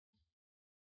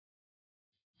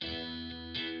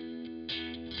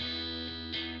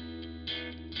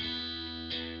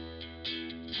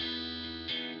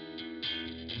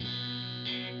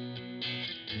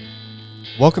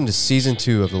Welcome to Season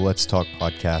 2 of the Let's Talk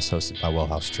podcast hosted by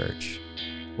Wellhouse Church,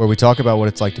 where we talk about what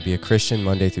it's like to be a Christian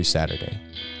Monday through Saturday,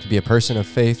 to be a person of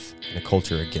faith in a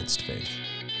culture against faith.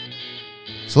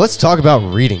 So let's talk about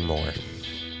reading more.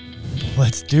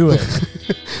 Let's do it.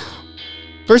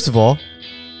 First of all,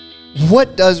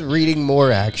 what does reading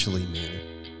more actually mean?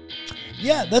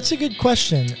 Yeah, that's a good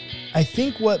question. I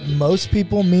think what most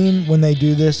people mean when they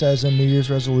do this as a New Year's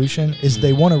resolution is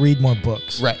they want to read more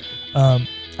books. Right.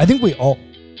 I think we all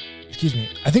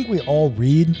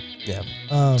read. Yeah,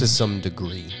 to some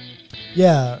degree.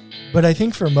 Yeah, but I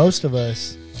think for most of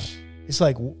us, it's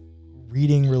like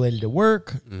reading related to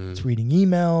work. It's reading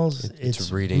emails.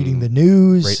 It's reading the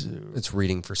news. It's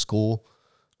reading for school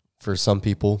for some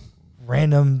people.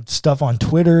 Random stuff on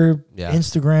Twitter,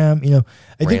 Instagram.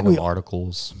 I think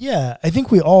articles. Yeah, I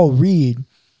think we all read.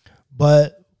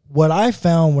 But what I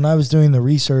found when I was doing the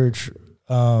research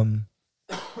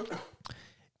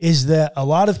is that a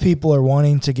lot of people are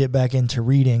wanting to get back into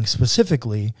reading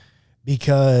specifically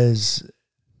because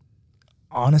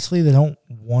honestly, they don't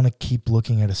want to keep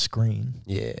looking at a screen.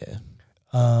 Yeah.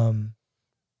 And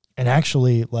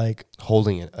actually, like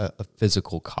holding a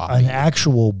physical copy, an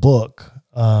actual book,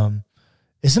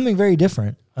 is something very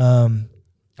different.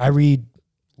 I read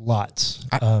lots.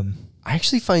 I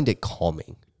actually find it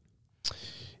calming.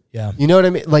 Yeah. You know what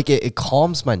I mean? Like it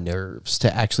calms my nerves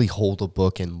to actually hold a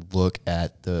book and look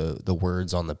at the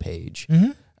words on the page.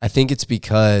 Mm-hmm. I think it's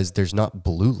because there's not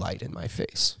blue light in my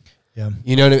face. Yeah.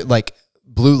 You know what I mean? Like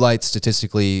blue light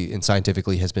statistically and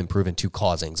scientifically has been proven to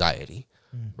cause anxiety,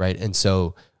 right? And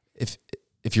so if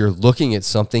you're looking at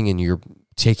something and you're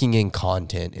taking in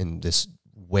content in this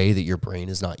way that your brain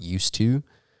is not used to,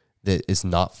 that is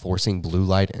not forcing blue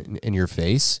light in your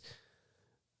face,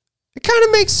 it kind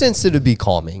of makes sense that it'd be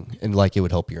calming and like it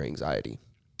would help your anxiety.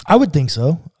 I would think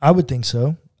so.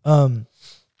 And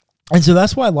so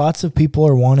that's why lots of people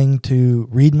are wanting to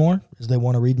read more, is they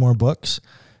want to read more books,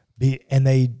 and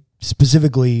they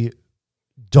specifically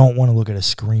don't want to look at a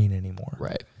screen anymore.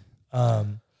 Right. Now,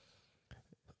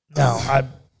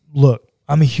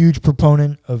 I'm a huge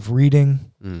proponent of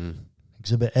reading.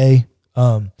 Exhibit A.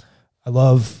 I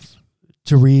love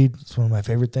to read. It's one of my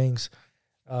favorite things.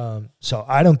 So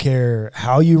I don't care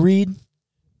how you read.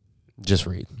 Just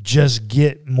read. Just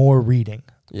get more reading.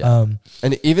 Yeah.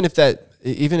 And even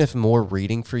if more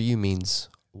reading for you means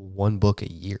one book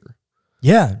a year.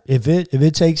 Yeah. If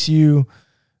it takes you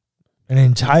an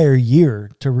entire year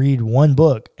to read one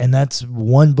book, and that's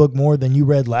one book more than you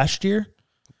read last year,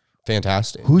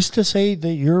 fantastic. Who's to say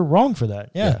that you're wrong for that?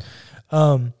 Yeah.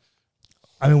 I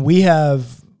mean, we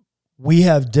have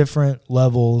different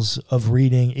levels of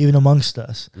reading even amongst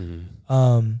us.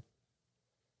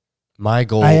 My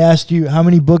goal. I asked you, how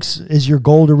many books is your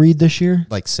goal to read this year?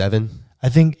 Like 7. I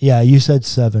think, yeah, you said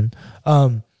 7.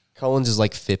 Cullen's is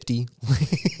like 50.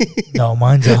 No,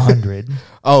 mine's 100.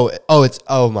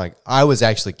 I was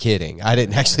actually kidding. I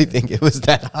didn't actually think it was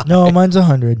that high. No, mine's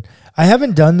 100. I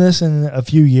haven't done this in a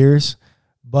few years,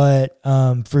 but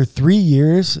for 3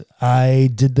 years, I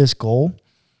did this goal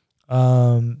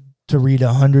to read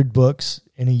 100 books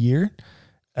in a year,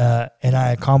 and I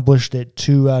accomplished it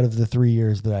 2 out of the 3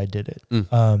 years that I did it.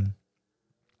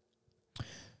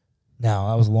 Now,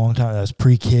 that was a long time. That was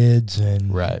pre-kids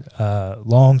and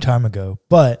long time ago.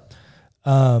 But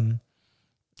I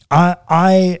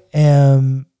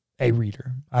am a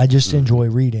reader. I just enjoy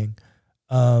reading.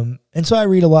 And so I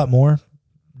read a lot more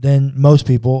than most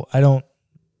people.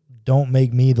 Don't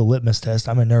make me the litmus test.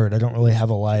 I'm a nerd. I don't really have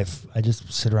a life. I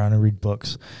just sit around and read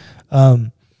books.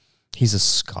 He's a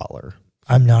scholar.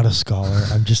 I'm not a scholar.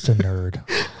 I'm just a nerd.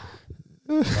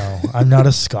 No, I'm not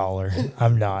a scholar.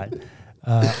 I'm not.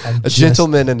 I'm a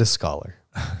gentleman and a scholar.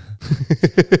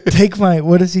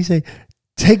 What does he say?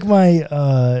 Take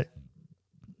my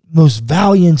most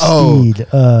valiant steed.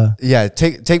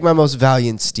 Take my most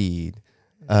valiant steed.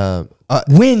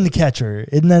 Wind Catcher.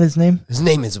 Isn't that his name? His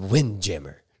name is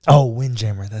Windjammer. Oh,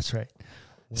 Windjammer. That's right.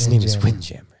 His name is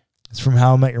Windjammer. It's from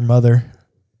How I Met Your Mother,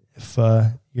 if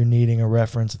you're needing a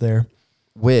reference there.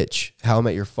 Which How I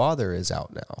Met Your Father is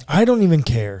out now. I don't even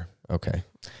care. Okay.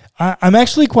 I'm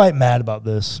actually quite mad about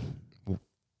this.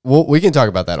 Well, we can talk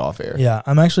about that off air. Yeah,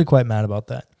 I'm actually quite mad about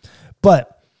that.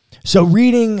 But, so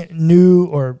reading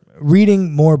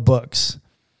more books,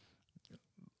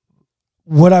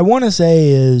 what I want to say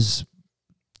is,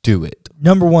 do it.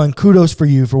 Number one, kudos for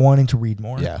you for wanting to read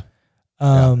more. Yeah.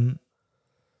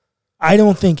 I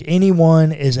don't think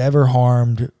anyone is ever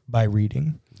harmed by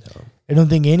reading. No. I don't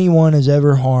think anyone is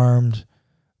ever harmed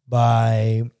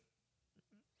by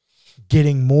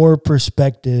getting more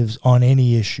perspectives on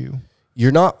any issue.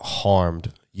 You're not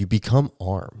harmed. You become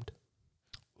armed.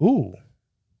 Ooh.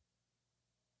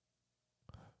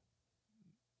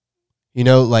 You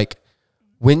know, like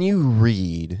when you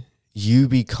read, you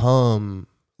become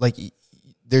like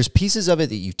there's pieces of it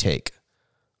that you take.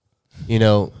 You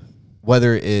know,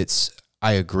 whether it's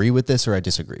I agree with this or I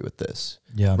disagree with this.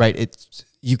 Yeah. Right? It's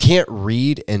you can't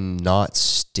read and not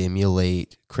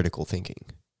stimulate critical thinking.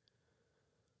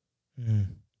 Mm.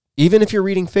 Even if you're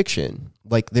reading fiction,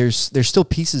 like there's still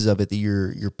pieces of it that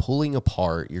you're pulling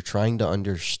apart, you're trying to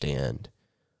understand.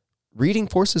 Reading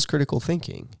forces critical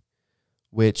thinking,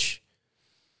 which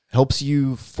helps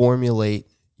you formulate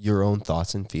your own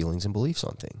thoughts and feelings and beliefs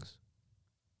on things.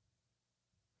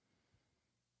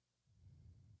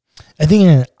 I think in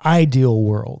an ideal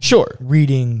world, Sure,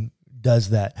 reading does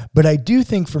that. But I do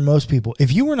think for most people,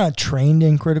 if you were not trained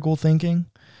in critical thinking,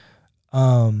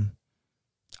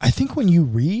 I think when you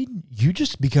read, you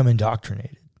just become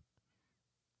indoctrinated.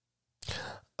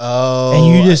 Oh, And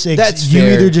you just that's you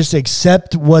fair. either just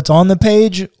accept what's on the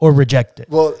page or reject it.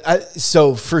 Well,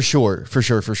 so for sure.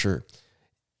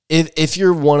 If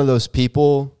you're one of those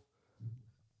people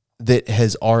that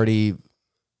has already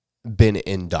been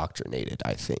indoctrinated,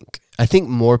 I think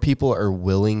more people are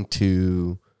willing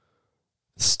to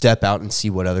step out and see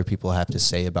what other people have to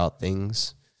say about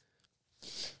things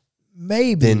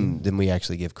Maybe. than we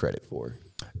actually give credit for.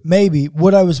 Maybe.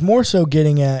 What I was more so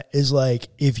getting at is like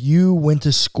if you went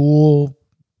to school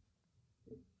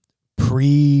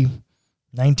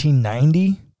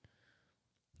pre-1990,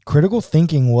 critical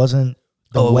thinking wasn't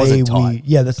the it way wasn't taught.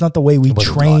 that's not the way we It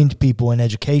wasn't trained people in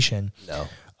education. No.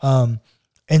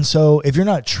 And so if you're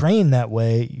not trained that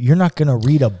way, you're not going to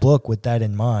read a book with that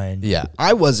in mind. Yeah,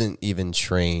 I wasn't even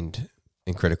trained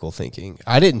in critical thinking.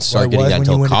 I didn't start Well, it getting was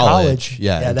that when you until went to college. college.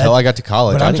 Yeah, Yeah, until I got to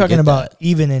college. But I I'm didn't talking get about that.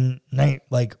 even in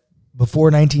like before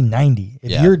 1990.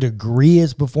 If Yeah. your degree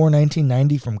is before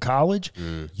 1990 from college,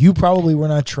 you probably were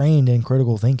not trained in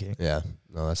critical thinking. Yeah,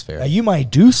 no, that's fair. Now, you might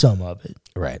do some of it.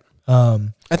 Right.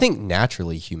 Um, I think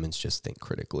naturally humans just think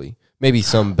critically. Maybe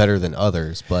some better than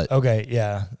others, but okay,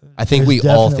 yeah. I think There's we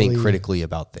all think definitely- critically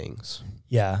about things.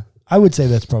 Yeah, I would say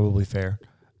that's probably fair.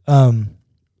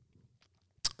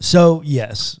 So,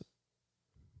 yes,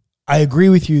 I agree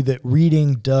with you that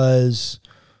reading does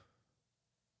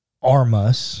arm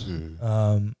us,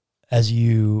 as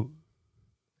you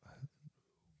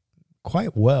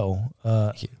quite well,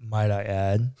 you. might I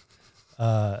add,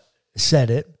 said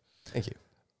it. Thank you.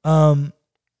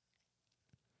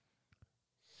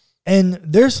 And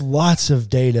there's lots of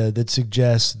data that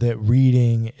suggests that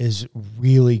reading is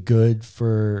really good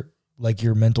for like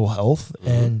your mental health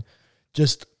and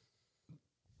just,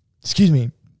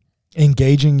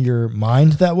 engaging your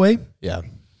mind that way. Yeah.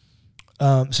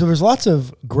 So there's lots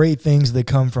of great things that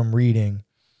come from reading,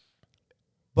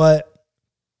 but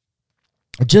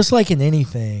just like in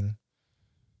anything,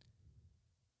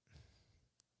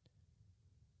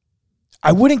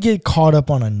 I wouldn't get caught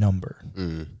up on a number.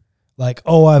 Like,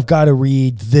 oh, I've got to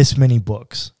read this many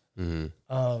books.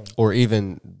 Or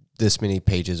even this many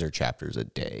pages or chapters a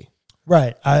day.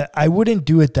 Right. I wouldn't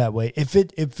do it that way. If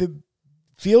it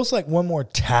feels like one more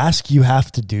task you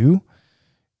have to do,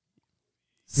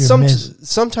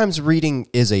 Sometimes reading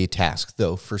is a task,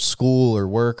 though, for school or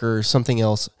work or something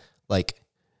else. Like,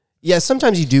 yeah,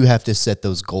 sometimes you do have to set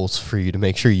those goals for you to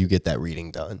make sure you get that reading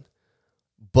done.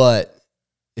 But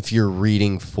if you're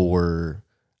reading for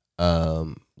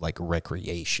like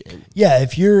recreation. Yeah,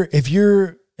 if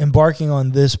you're embarking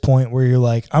on this point where you're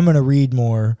like, I'm going to read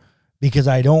more because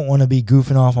I don't want to be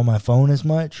goofing off on my phone as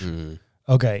much.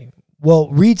 Okay, well,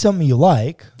 read something you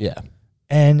like. Yeah.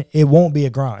 And it won't be a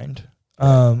grind.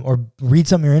 Or read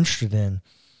something you're interested in.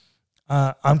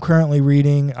 I'm currently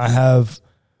reading. I have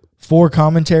 4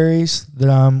 commentaries that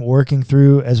I'm working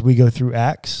through as we go through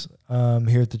Acts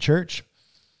here at the church.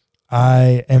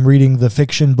 I am reading the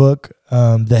fiction book,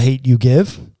 The Hate You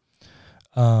Give.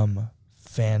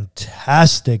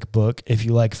 Fantastic book if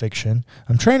you like fiction.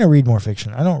 I'm trying to read more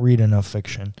fiction. I don't read enough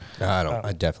fiction.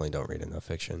 I definitely don't read enough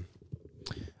fiction.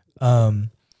 So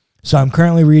I'm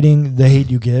currently reading The Hate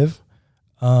You Give.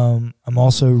 I'm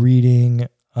also reading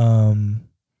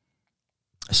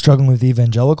Struggling with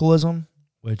Evangelicalism,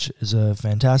 which is a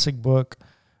fantastic book.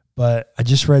 But I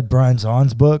just read Brian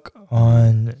Zahn's book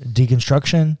on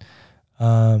deconstruction.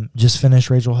 Just finished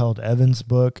Rachel Held Evans'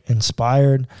 book,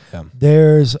 Inspired. Yeah.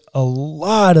 There's a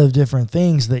lot of different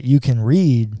things that you can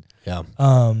read. Yeah.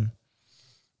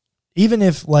 Even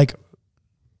if like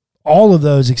all of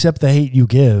those except The Hate You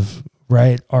Give,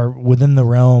 right, are within the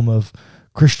realm of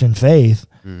Christian faith,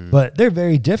 but they're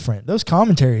very different. Those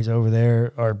commentaries over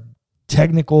there are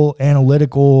technical,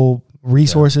 analytical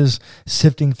resources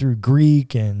sifting through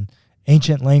Greek and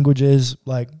ancient languages,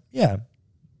 like, yeah,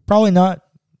 probably not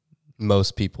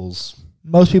Most people's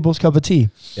cup of tea.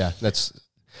 Yeah, that's.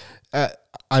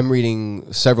 I'm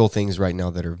reading several things right now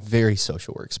that are very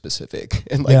social work specific,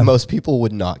 and like most people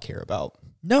would not care about.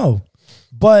 No,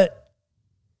 but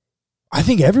I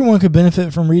think everyone could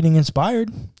benefit from reading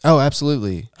Inspired. Oh,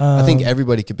 absolutely. I think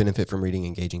everybody could benefit from reading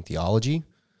Engaging Theology.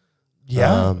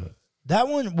 Yeah, that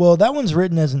one. Well, that one's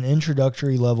written as an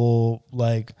introductory level,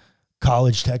 like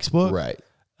college textbook, right?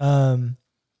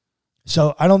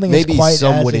 So I don't think maybe it's quite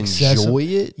some as would accessible.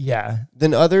 enjoy it, Yeah,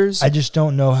 than others. I just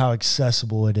don't know how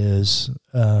accessible it is.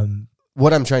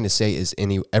 What I'm trying to say is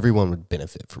everyone would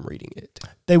benefit from reading it.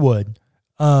 They would.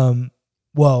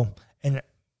 Well, and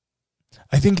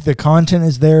I think the content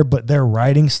is there, but their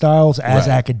writing styles as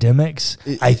academics,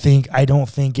 I don't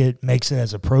think it makes it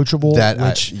as approachable.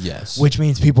 Which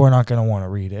means people are not going to want to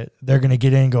read it. They're going to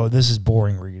get in and go, "This is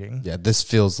boring reading." Yeah, this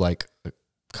feels like a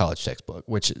college textbook,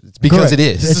 which it's because Correct. It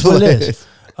is. It's what it is.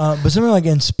 But something like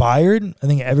Inspired, I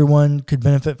think everyone could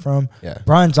benefit from. Yeah.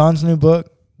 Brian Zahn's new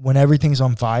book, When Everything's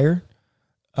on Fire.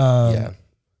 That's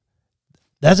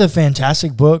a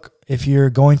fantastic book if you're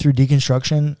going through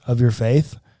deconstruction of your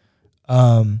faith.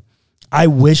 I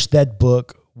wish that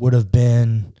book would have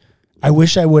been. I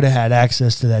wish I would have had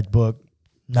access to that book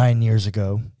 9 years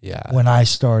ago. Yeah. When I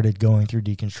started going through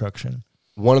deconstruction.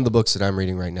 One of the books that I'm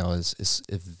reading right now is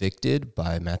Evicted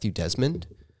by Matthew Desmond.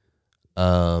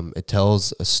 It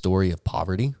tells a story of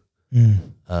poverty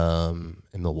in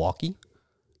Milwaukee,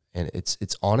 and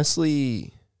it's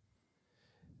honestly.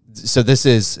 So this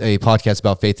is a podcast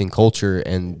about faith and culture,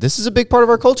 and this is a big part of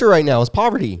our culture right now is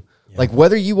poverty. Yeah. Like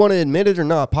whether you want to admit it or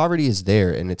not, poverty is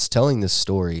there, and it's telling this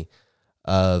story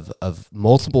of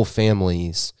multiple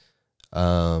families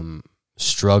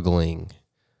struggling.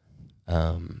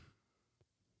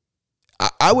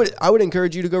 I would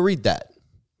encourage you to go read that.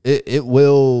 It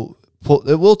will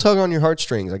tug on your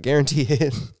heartstrings. I guarantee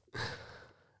it.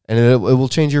 And it will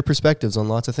change your perspectives on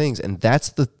lots of things. And that's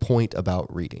the point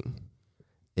about reading,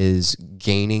 is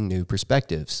gaining new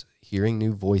perspectives, hearing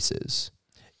new voices.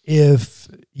 That's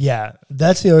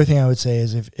the other thing I would say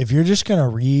is if you're just going to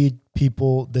read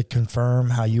people that confirm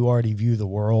how you already view the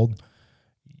world,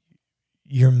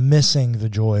 you're missing the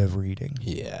joy of reading.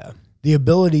 Yeah. The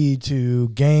ability to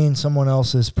gain someone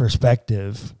else's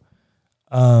perspective.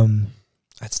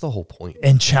 That's the whole point.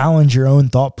 And challenge your own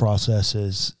thought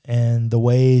processes and the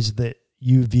ways that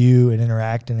you view and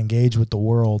interact and engage with the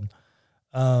world.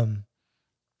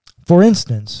 For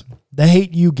instance, The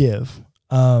Hate U Give.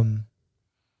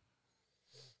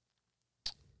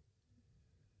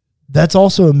 That's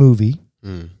also a movie.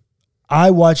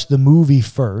 I watched the movie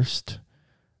first,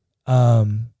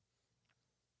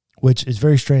 which is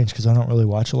very strange because I don't really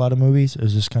watch a lot of movies. It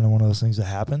was just kind of one of those things that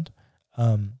happened.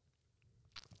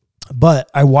 But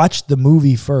I watched the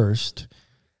movie first,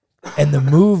 and the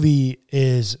movie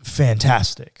is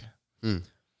fantastic.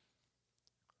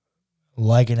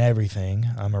 Like in everything,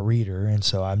 I'm a reader, and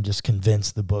so I'm just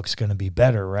convinced the book's going to be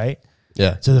better, right?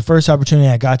 Yeah. So the first opportunity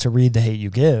I got to read The Hate U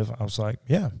Give, I was like,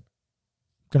 yeah, I'm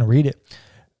going to read it.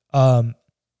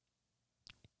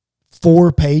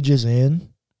 4 pages in,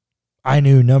 I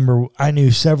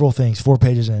knew several things 4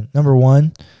 pages in. Number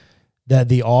one, that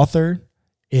the author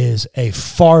is a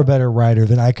far better writer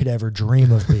than I could ever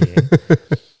dream of being.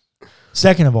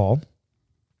 Second of all,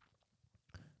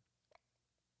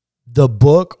 the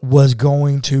book was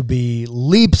going to be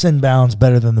leaps and bounds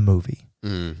better than the movie.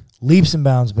 Leaps and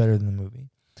bounds better than the movie.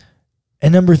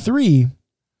 And number 3,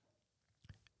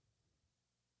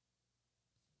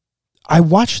 I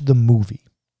watched the movie.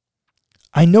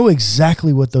 I know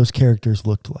exactly what those characters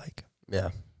looked like.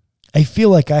 Yeah. I feel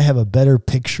like I have a better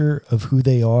picture of who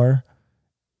they are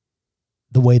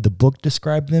the way the book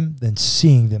described them than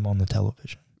seeing them on the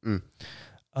television.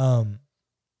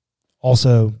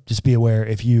 Also, just be aware,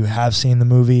 if you have seen the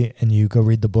movie and you go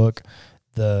read the book,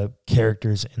 the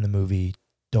characters in the movie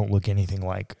don't look anything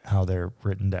like how they're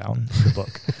written down in the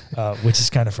book, which is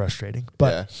kind of frustrating.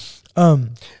 But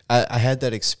I had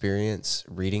that experience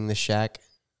reading The Shack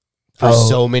for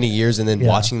so many years, and then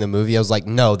watching the movie, I was like,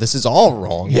 no, this is all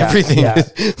wrong. Everything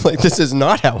is, like, this is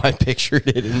not how I pictured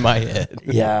it in my head.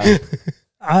 Yeah.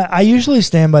 I usually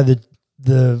stand by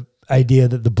the idea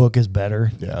that the book is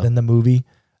better than the movie.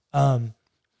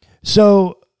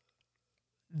 So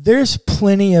there's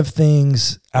plenty of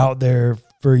things out there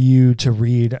for you to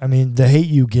read. I mean, The Hate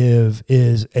U Give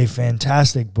is a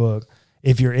fantastic book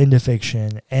if you're into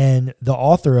fiction, and the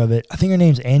author of it, I think her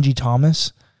name's Angie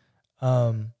Thomas,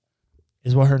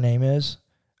 is what her name is.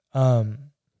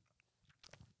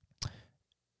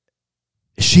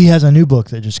 She has a new book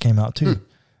that just came out too.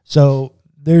 So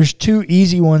there's two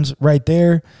easy ones right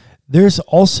there. There's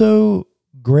also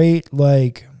great,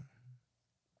 like,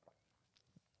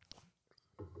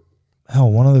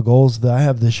 one of the goals that I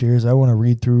have this year is I want to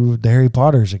read through the Harry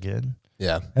Potters again.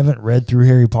 Yeah. I haven't read through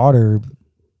Harry Potter.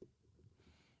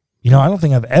 I don't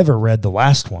think I've ever read the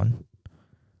last one.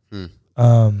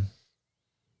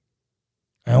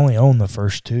 I only own the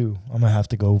first two. I'm going to have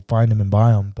to go find them and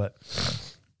buy them. But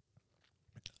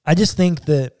I just think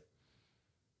that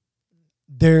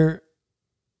let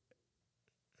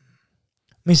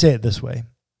me say it this way.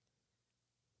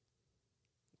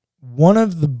 One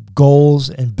of the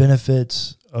goals and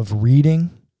benefits of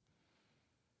reading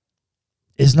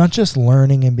is not just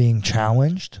learning and being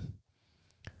challenged,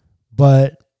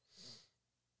 but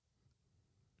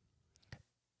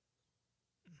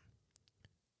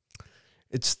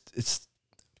it's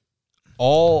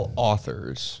all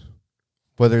authors,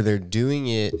 whether they're doing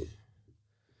it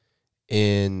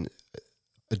in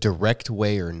a direct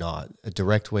way or not, a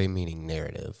direct way meaning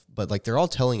narrative, but like they're all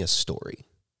telling a story.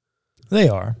 They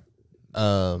are.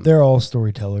 They're all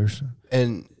storytellers.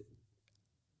 And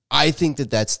I think that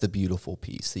that's the beautiful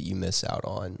piece that you miss out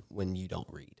on when you don't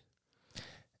read.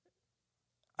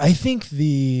 I think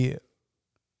the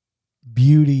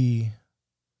beauty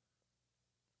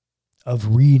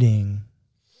of reading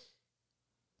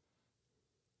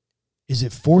is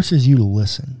it forces you to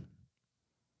listen.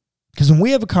 Because when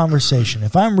we have a conversation,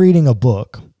 if I'm reading a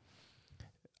book,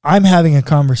 I'm having a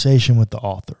conversation with the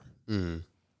author. Mm.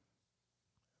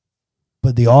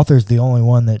 But the author is the only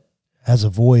one that has a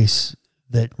voice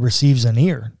that receives an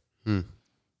ear. Mm.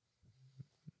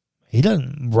 He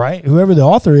doesn't, right? Whoever the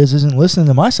author is isn't listening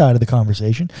to my side of the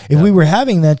conversation. If we were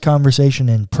having that conversation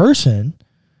in person,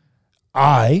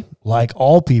 I, like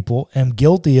all people, am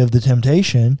guilty of the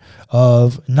temptation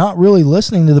of not really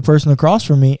listening to the person across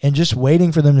from me and just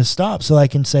waiting for them to stop so I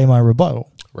can say my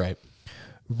rebuttal. Right.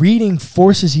 Reading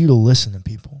forces you to listen to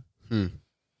people.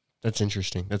 That's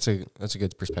interesting. That's a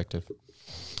good perspective.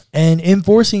 And in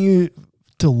forcing you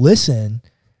to listen,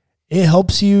 it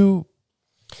helps you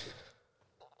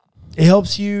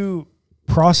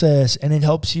process, and it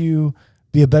helps you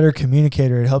be a better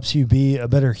communicator. It helps you be a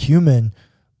better human,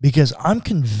 because I'm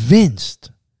convinced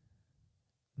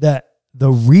that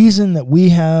the reason that we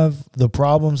have the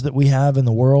problems that we have in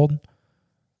the world,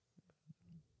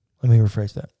 let me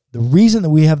rephrase that. The reason that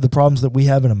we have the problems that we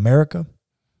have in America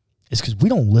is because we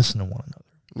don't listen to one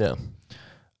another.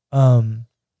 Yeah.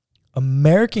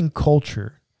 American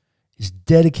culture is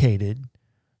dedicated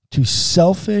to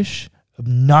selfish,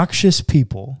 obnoxious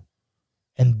people,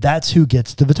 and that's who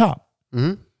gets to the top.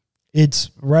 Mm-hmm.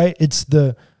 It's right. It's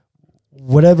the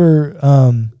whatever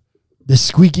the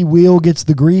squeaky wheel gets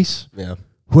the grease. Yeah.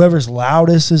 Whoever's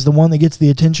loudest is the one that gets the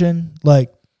attention.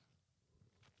 Like,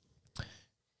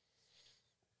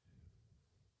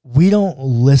 we don't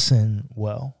listen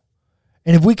well.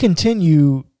 And if we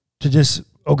continue to just,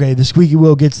 okay, the squeaky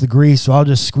wheel gets the grease, so I'll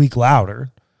just squeak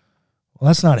louder. Well,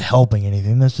 that's not helping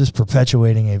anything. That's just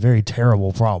perpetuating a very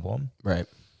terrible problem. Right.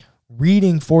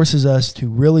 Reading forces us to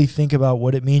really think about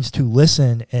what it means to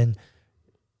listen and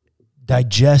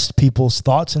digest people's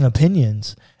thoughts and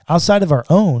opinions outside of our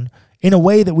own in a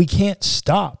way that we can't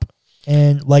stop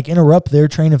and like interrupt their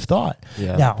train of thought.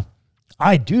 Yeah. Now,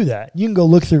 I do that. You can go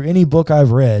look through any book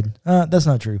I've read. That's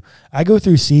not true. I go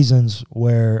through seasons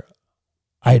where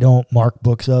I don't mark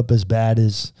books up as bad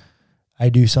as I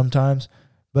do sometimes.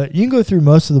 But you can go through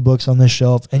most of the books on this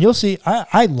shelf, and you'll see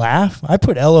I laugh. I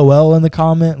put LOL in the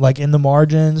comment, like in the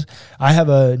margins. I have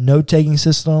a note-taking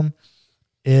system.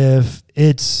 If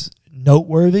it's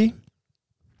noteworthy,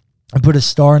 I put a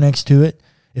star next to it.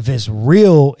 If it's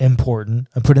real important,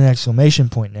 I put an exclamation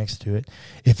point next to it.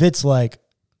 If it's like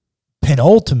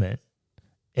penultimate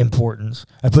importance,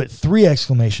 I put 3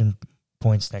 exclamation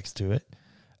points next to it.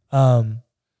 And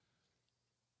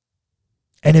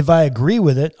if I agree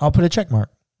with it, I'll put a check mark.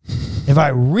 If I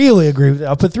really agree with it,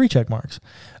 I'll put 3 check marks.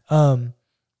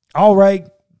 I'll write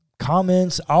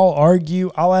comments. I'll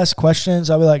argue. I'll ask questions.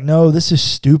 I'll be like, no, this is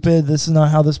stupid. This is not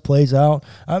how this plays out.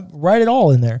 I write it all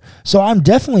in there. So I'm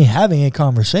definitely having a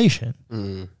conversation.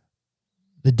 Mm.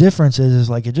 The difference is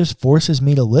like it just forces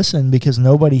me to listen because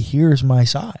nobody hears my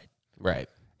side. Right.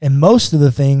 And most of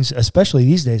the things, especially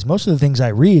these days, most of the things I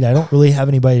read, I don't really have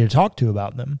anybody to talk to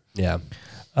about them. Yeah.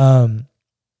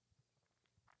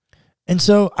 And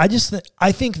so I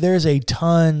think there's a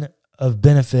ton of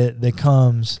benefit that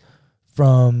comes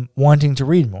from wanting to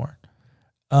read more.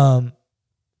 I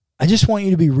just want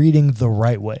you to be reading the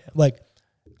right way. Like,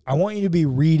 I want you to be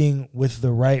reading with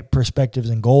the right perspectives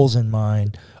and goals in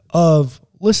mind of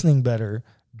listening better,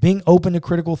 being open to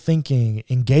critical thinking,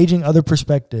 engaging other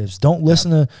perspectives. Don't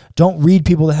don't read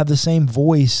people that have the same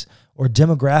voice or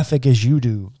demographic as you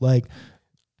do. Like,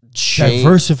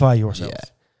 diversify yourself.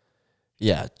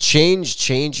 Yeah.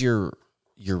 Change your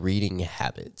reading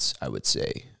habits, I would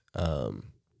say.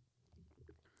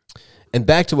 And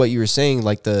back to what you were saying,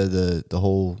 like the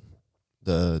whole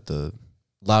the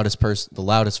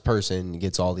loudest person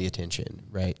gets all the attention,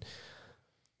 right?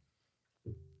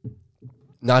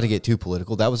 Not to get too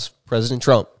political, that was President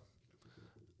Trump.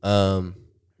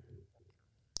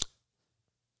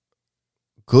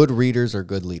 Good readers are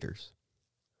good leaders.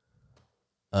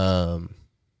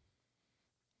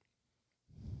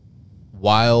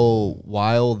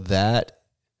 While that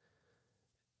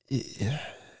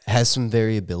has some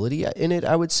variability in it,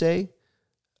 I would say.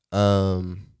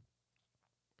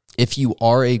 If you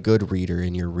are a good reader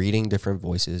and you're reading different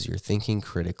voices, you're thinking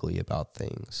critically about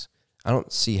things, I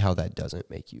don't see how that doesn't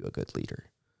make you a good leader.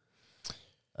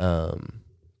 I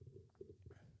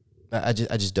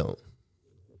just don't.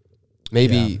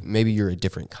 Maybe you're a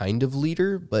different kind of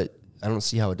leader, but I don't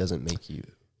see how it doesn't make you.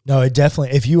 No, it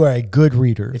definitely, if you are a good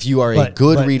reader. If you are a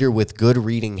good reader with good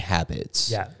reading habits.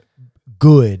 Yeah.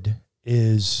 Good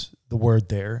is the word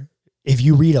there. If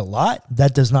you read a lot,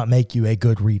 that does not make you a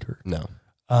good reader. No.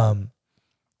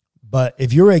 But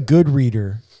if you're a good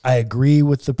reader, I agree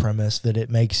with the premise that it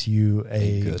makes you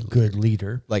a good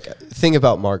leader. Like, think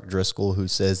about Mark Driscoll, who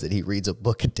says that he reads a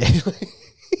book a day.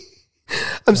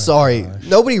 I'm sorry. Gosh.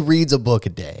 Nobody reads a book a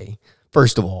day,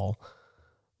 first of all.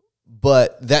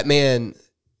 But that man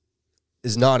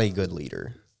is not a good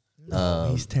leader. No,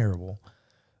 he's terrible.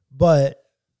 But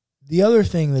the other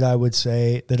thing that I would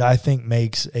say that I think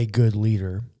makes a good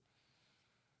leader,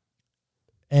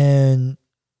 and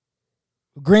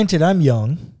granted, I'm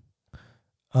young,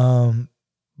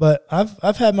 but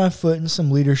I've had my foot in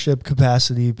some leadership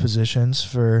capacity positions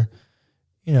for,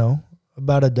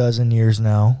 about a dozen years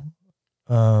now.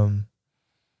 A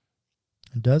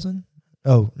dozen?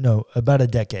 Oh, no, about a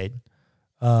decade.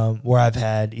 Where I've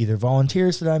had either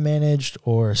volunteers that I managed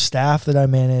or staff that I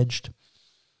managed.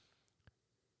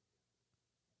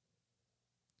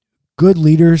 Good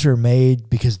leaders are made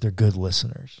because they're good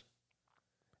listeners.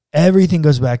 Everything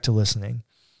goes back to listening.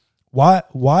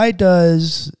 Why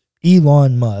does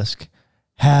Elon Musk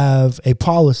have a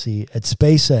policy at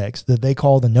SpaceX that they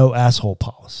call the no asshole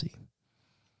policy?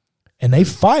 And they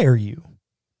fire you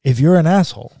if you're an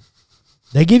asshole.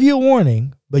 They give you a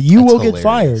warning, but you will get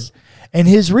fired. And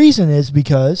his reason is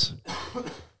because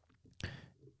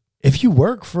if you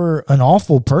work for an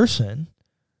awful person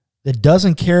that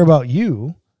doesn't care about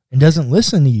you and doesn't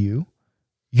listen to you,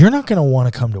 you're not going to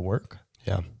want to come to work.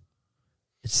 Yeah.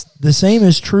 It's the same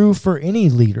is true for any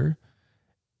leader.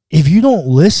 If you don't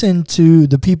listen to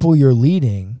the people you're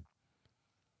leading,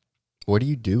 what are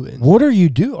you doing? What are you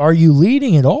doing? Are you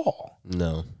leading at all?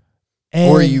 No.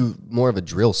 Or are you more of a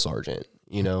drill sergeant,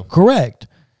 Correct.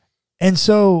 And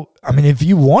so, if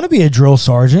you want to be a drill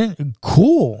sergeant,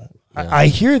 cool. Yeah. I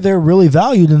hear they're really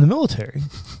valued in the military.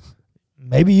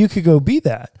 Maybe you could go be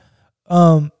that.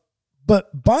 But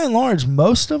by and large,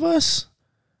 most of us,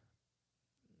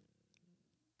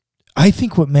 I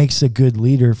think what makes a good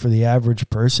leader for the average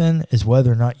person is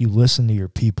whether or not you listen to your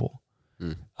people.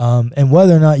 And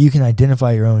whether or not you can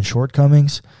identify your own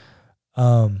shortcomings.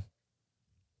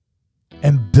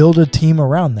 And build a team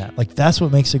around that. Like, that's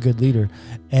what makes a good leader.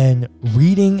 And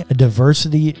reading a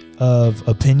diversity of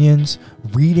opinions,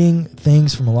 reading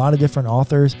things from a lot of different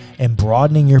authors, and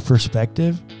broadening your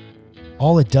perspective,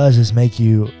 all it does is make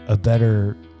you a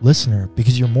better listener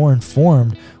because you're more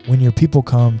informed when your people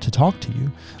come to talk to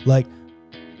you. Like,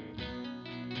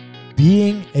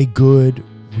 being a good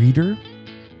reader,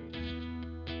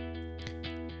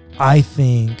 I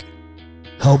think,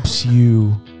 helps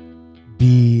you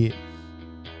be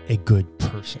a good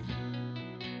person.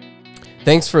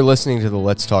 Thanks for listening to the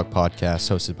Let's Talk podcast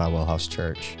hosted by Wellhouse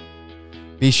Church.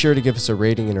 Be sure to give us a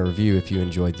rating and a review if you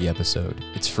enjoyed the episode.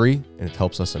 It's free and it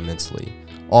helps us immensely.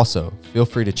 Also, feel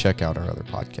free to check out our other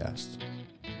podcasts.